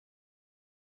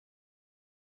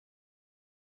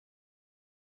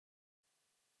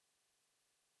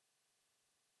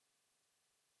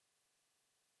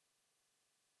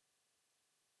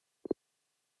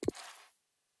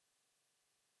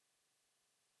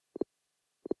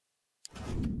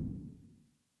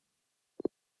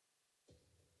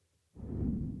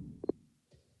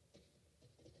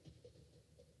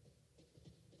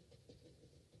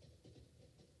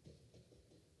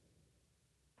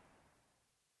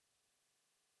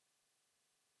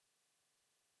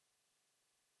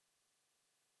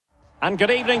And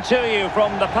good evening to you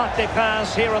from the Parc des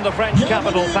Princes here in the French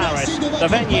capital, Paris, the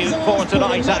venue for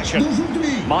tonight's action.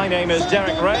 My name is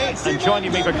Derek Ray, and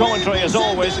joining me for commentary as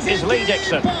always is Lee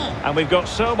Dixon. And we've got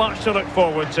so much to look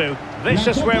forward to. This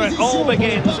is where it all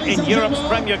begins in Europe's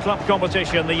Premier Club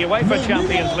competition, the UEFA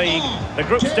Champions League, the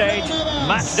group stage,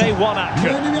 match day 1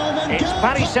 action. It's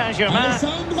Paris Saint-Germain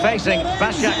facing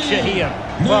Başakşehir.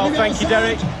 Well, thank you,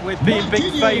 Derek. With being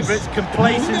big favourites,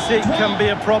 complacency can be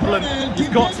a problem.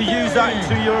 You've got to use that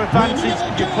to your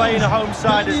advantage if you're playing a home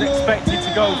side as expected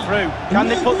to go through. Can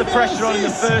they put the pressure on in the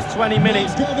first 20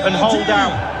 minutes and hold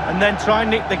out, and then try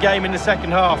and nick the game in the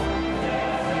second half?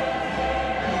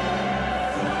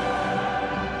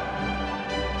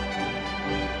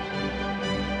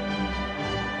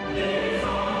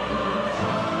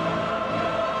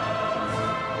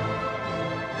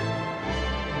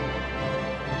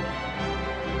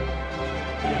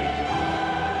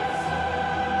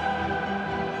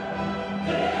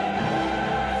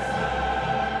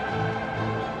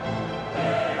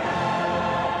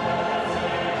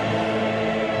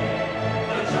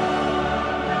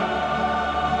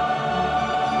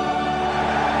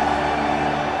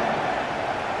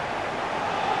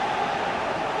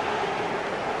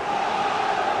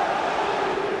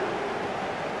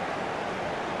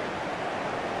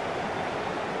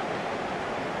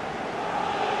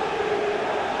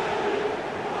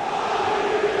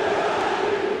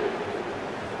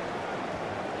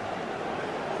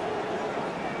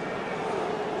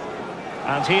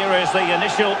 And here is the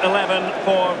initial 11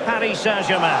 for Paris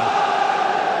Saint-Germain.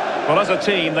 Well, as a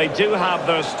team, they do have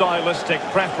their stylistic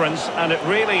preference, and it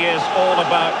really is all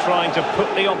about trying to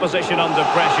put the opposition under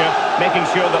pressure, making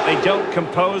sure that they don't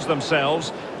compose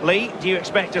themselves. Lee, do you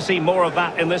expect to see more of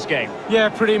that in this game? Yeah,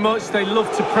 pretty much. They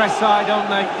love to press high, don't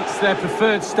they? It's their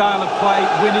preferred style of play,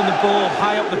 winning the ball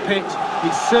high up the pitch.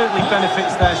 It certainly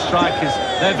benefits their strikers.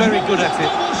 They're very good at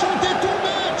it.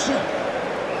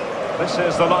 This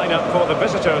is the lineup for the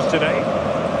visitors today.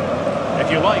 If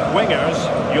you like wingers,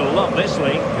 you'll love this,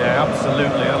 Lee. Yeah,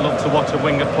 absolutely. I love to watch a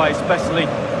winger play, especially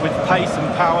with pace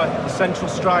and power. The central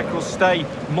striker will stay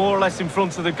more or less in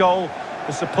front of the goal.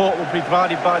 The support will be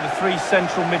provided by the 3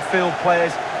 central midfield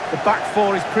players. The back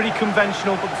 4 is pretty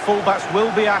conventional, but the fullbacks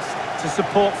will be asked to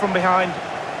support from behind.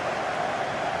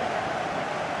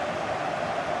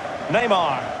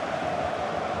 Neymar.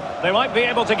 They might be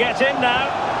able to get in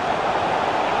now.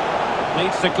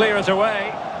 Needs to clear it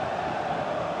away.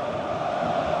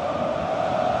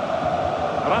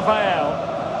 Rafael.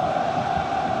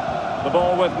 The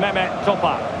ball with Mehmet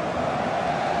Topal.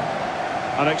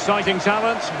 An exciting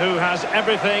talent who has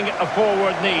everything a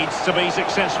forward needs to be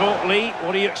successful. Lee,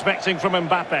 what are you expecting from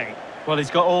Mbappe? Well, he's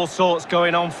got all sorts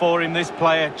going on for him, this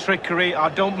player. Trickery, I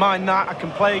don't mind that. I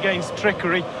can play against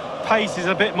trickery. Pace is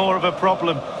a bit more of a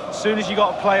problem. As soon as you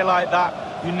got a player like that,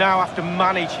 you now have to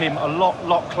manage him a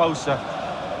lot closer.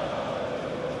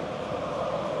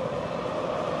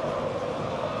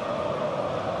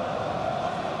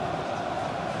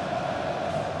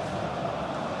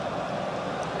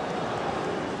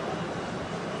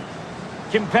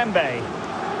 Kimpembe.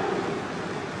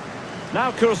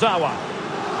 Now Kurzawa.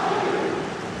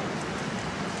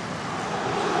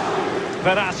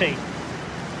 Verratti.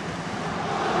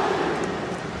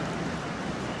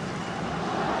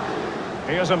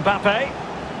 Here's Mbappe.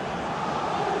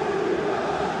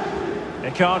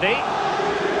 Icardi.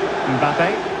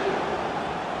 Mbappe.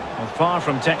 Well, far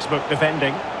from textbook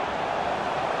defending.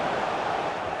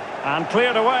 And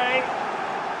cleared away.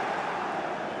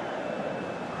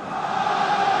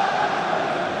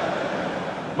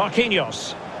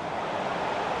 Marquinhos.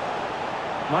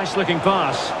 Nice looking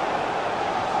pass.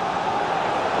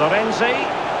 Lorenzi.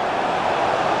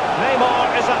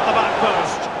 Neymar is at the back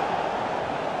post.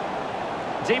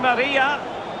 Di Maria.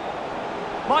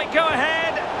 Might go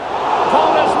ahead.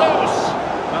 Ball is loose.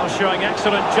 Well, showing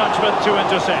excellent judgment to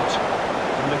intercept.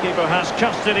 And the keeper has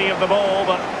custody of the ball,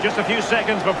 but just a few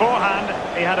seconds beforehand,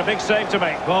 he had a big save to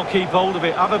make. Well, keep hold of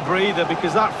it. Have a breather,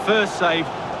 because that first save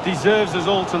deserves us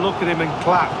all to look at him and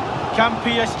clap. Can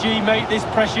PSG make this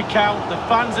pressure count? The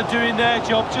fans are doing their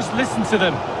job. Just listen to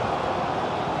them.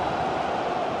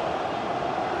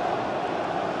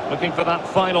 Looking for that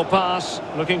final pass,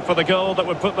 looking for the goal that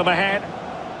would put them ahead.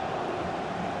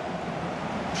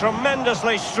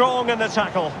 Tremendously strong in the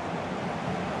tackle.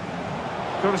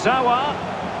 Kurzawa.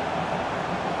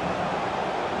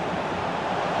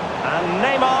 And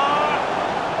Neymar.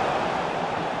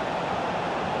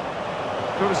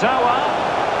 Kurzawa.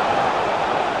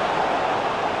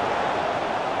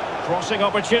 Crossing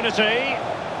opportunity.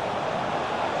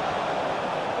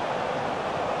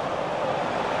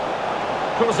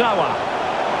 Kurzawa.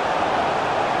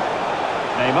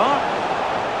 Neymar.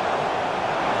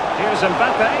 Here's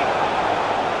Mbappe.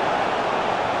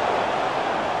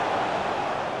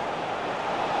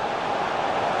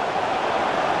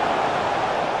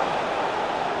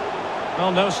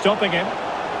 Well, no stopping him.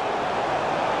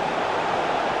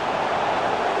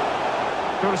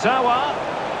 Kurzawa.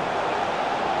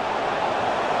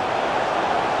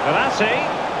 Verratti.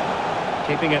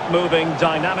 Keeping it moving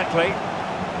dynamically.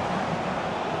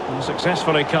 And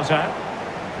successfully cut out.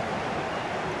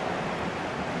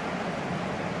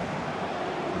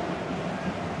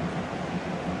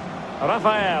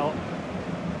 Rafael.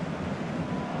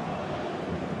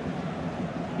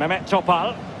 Mehmet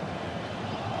Topal.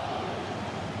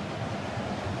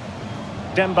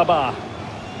 Dembaba.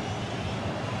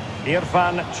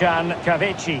 Irfan Can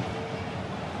Kahveci.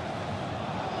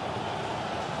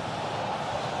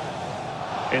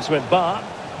 It's with Ba.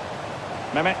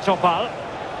 Mehmet Topal.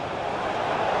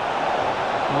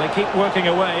 Well, they keep working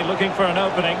away, looking for an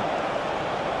opening.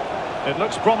 It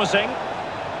looks promising.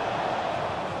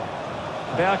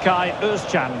 Berkay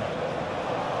Özcan.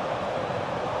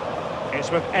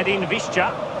 It's with Edin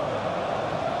Visca.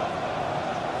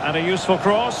 And a useful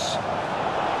cross.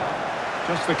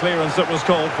 Just the clearance that was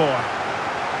called for.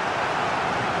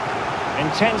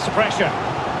 Intense pressure.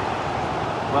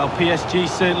 Well, PSG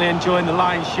certainly enjoying the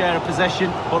lion's share of possession,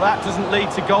 but that doesn't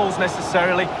lead to goals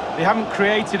necessarily. They haven't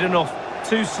created enough.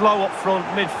 Too slow up front,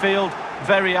 midfield,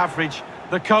 very average.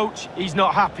 The coach, he's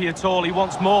not happy at all. He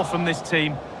wants more from this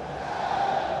team.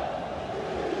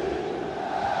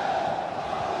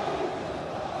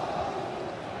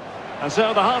 And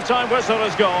so the half-time whistle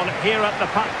has gone here at the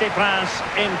Parc des Princes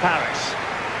in Paris.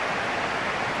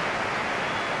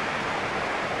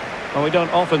 Well, we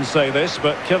don't often say this,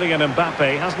 but Kylian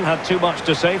Mbappe hasn't had too much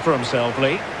to say for himself,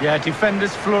 Lee. Yeah,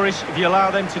 defenders flourish if you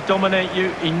allow them to dominate you.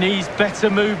 He needs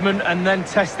better movement and then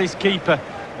test this keeper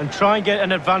and try and get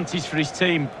an advantage for his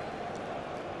team.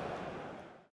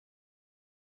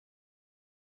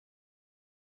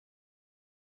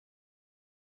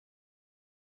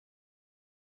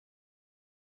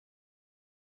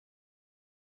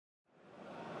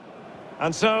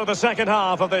 And so the second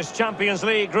half of this Champions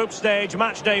League group stage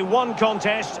match day 1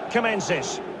 contest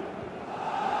commences.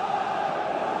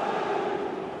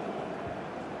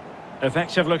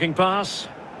 Effective looking pass.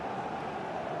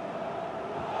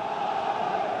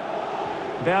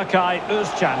 Berkay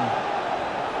Özcan.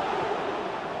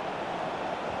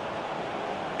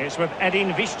 It's with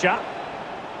Edin Visca.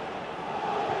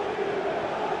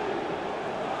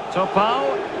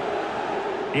 Topal.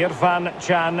 Irfan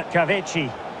Can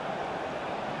Kahveci.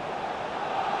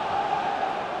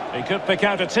 He could pick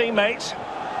out a teammate.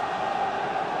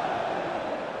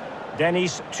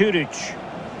 Deniz Türüç.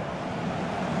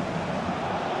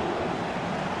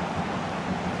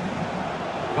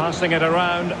 Passing it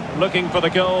around, looking for the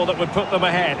goal that would put them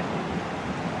ahead.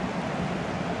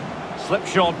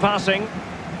 Slipshod passing.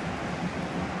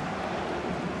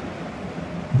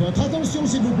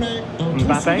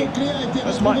 Mbappe.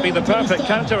 This might be the perfect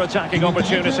counter-attacking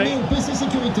opportunity.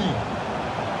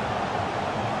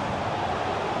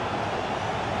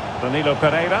 Danilo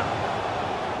Pereira.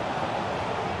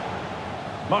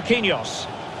 Marquinhos.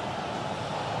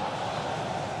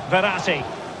 Verratti.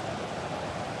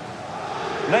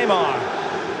 Neymar.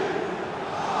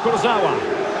 Kurzawa.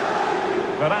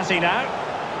 Verratti now.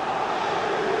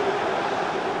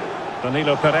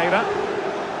 Danilo Pereira.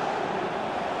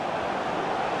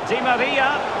 Di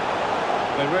Maria.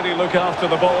 They really look after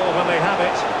the ball when they have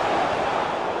it.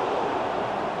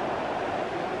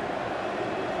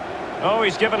 Oh,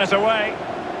 he's given it away.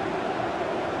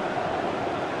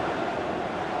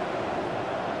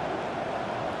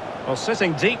 Well,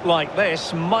 sitting deep like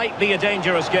this might be a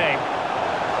dangerous game.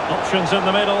 Options in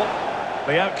the middle.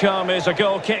 The outcome is a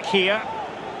goal kick here.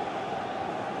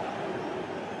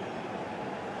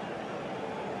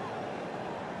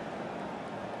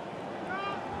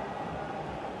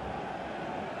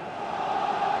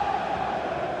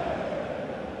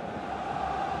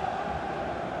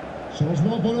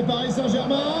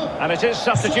 And it is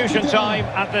substitution time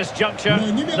at this juncture,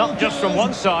 not just from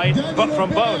one side, but from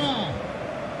both.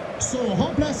 Son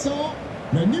remplaçant,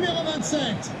 le numéro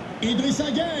 27,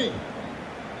 Idrissa Gueye.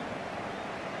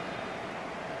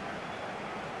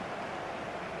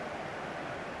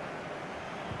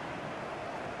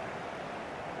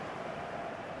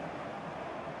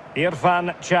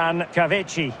 Irfan Can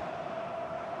Kahveci.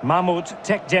 Mahmoud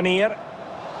Tekdemir.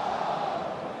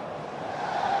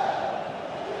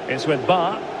 It's with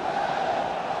Ba.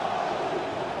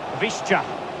 Visca.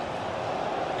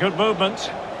 Good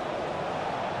movement.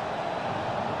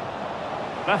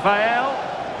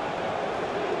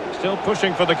 Still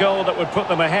pushing for the goal that would put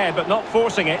them ahead, but not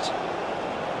forcing it.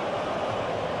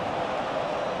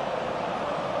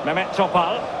 Mehmet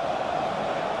Topal.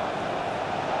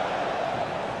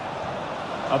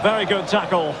 A very good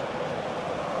tackle.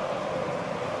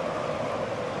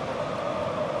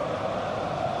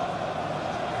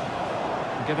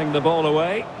 Giving the ball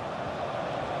away.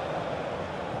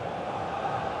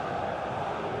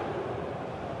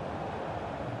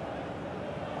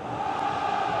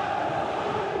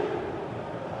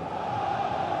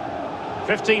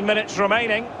 "15 minutes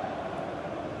remaining."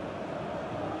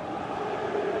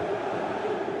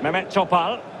 Mehmet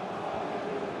Topal.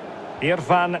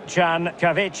 Irfan Can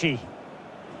Kahveci.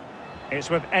 It's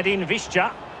with Edin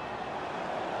Visca.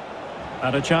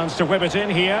 And a chance to whip it in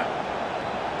here.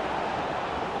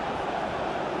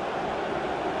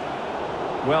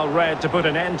 Well read to put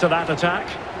an end to that attack.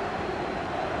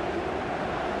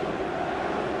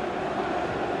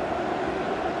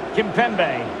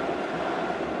 Kimpembe.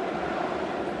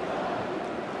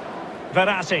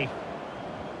 Verratti.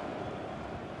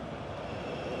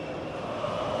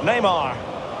 Neymar.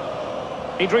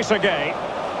 Idrissa Gueye.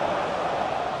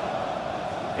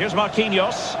 Here's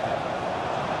Marquinhos.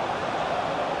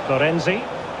 Florenzi.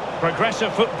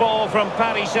 Progressive football from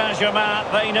Paris Saint-Germain.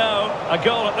 They know a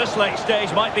goal at this late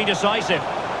stage might be decisive.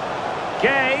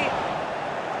 Gueye.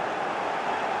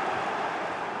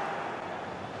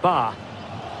 Ba.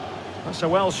 That's a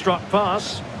well-struck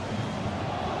pass.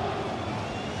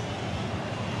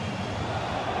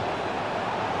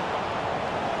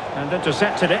 And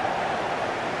intercepted it.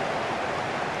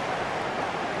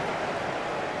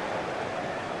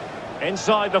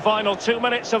 Inside the final 2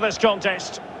 minutes of this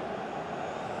contest.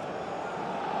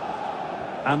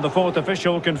 And the fourth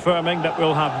official confirming that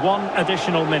we'll have one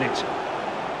additional minute.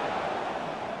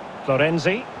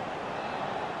 Florenzi.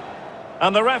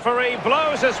 And the referee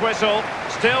blows his whistle.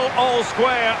 Still all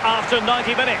square after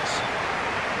 90 minutes.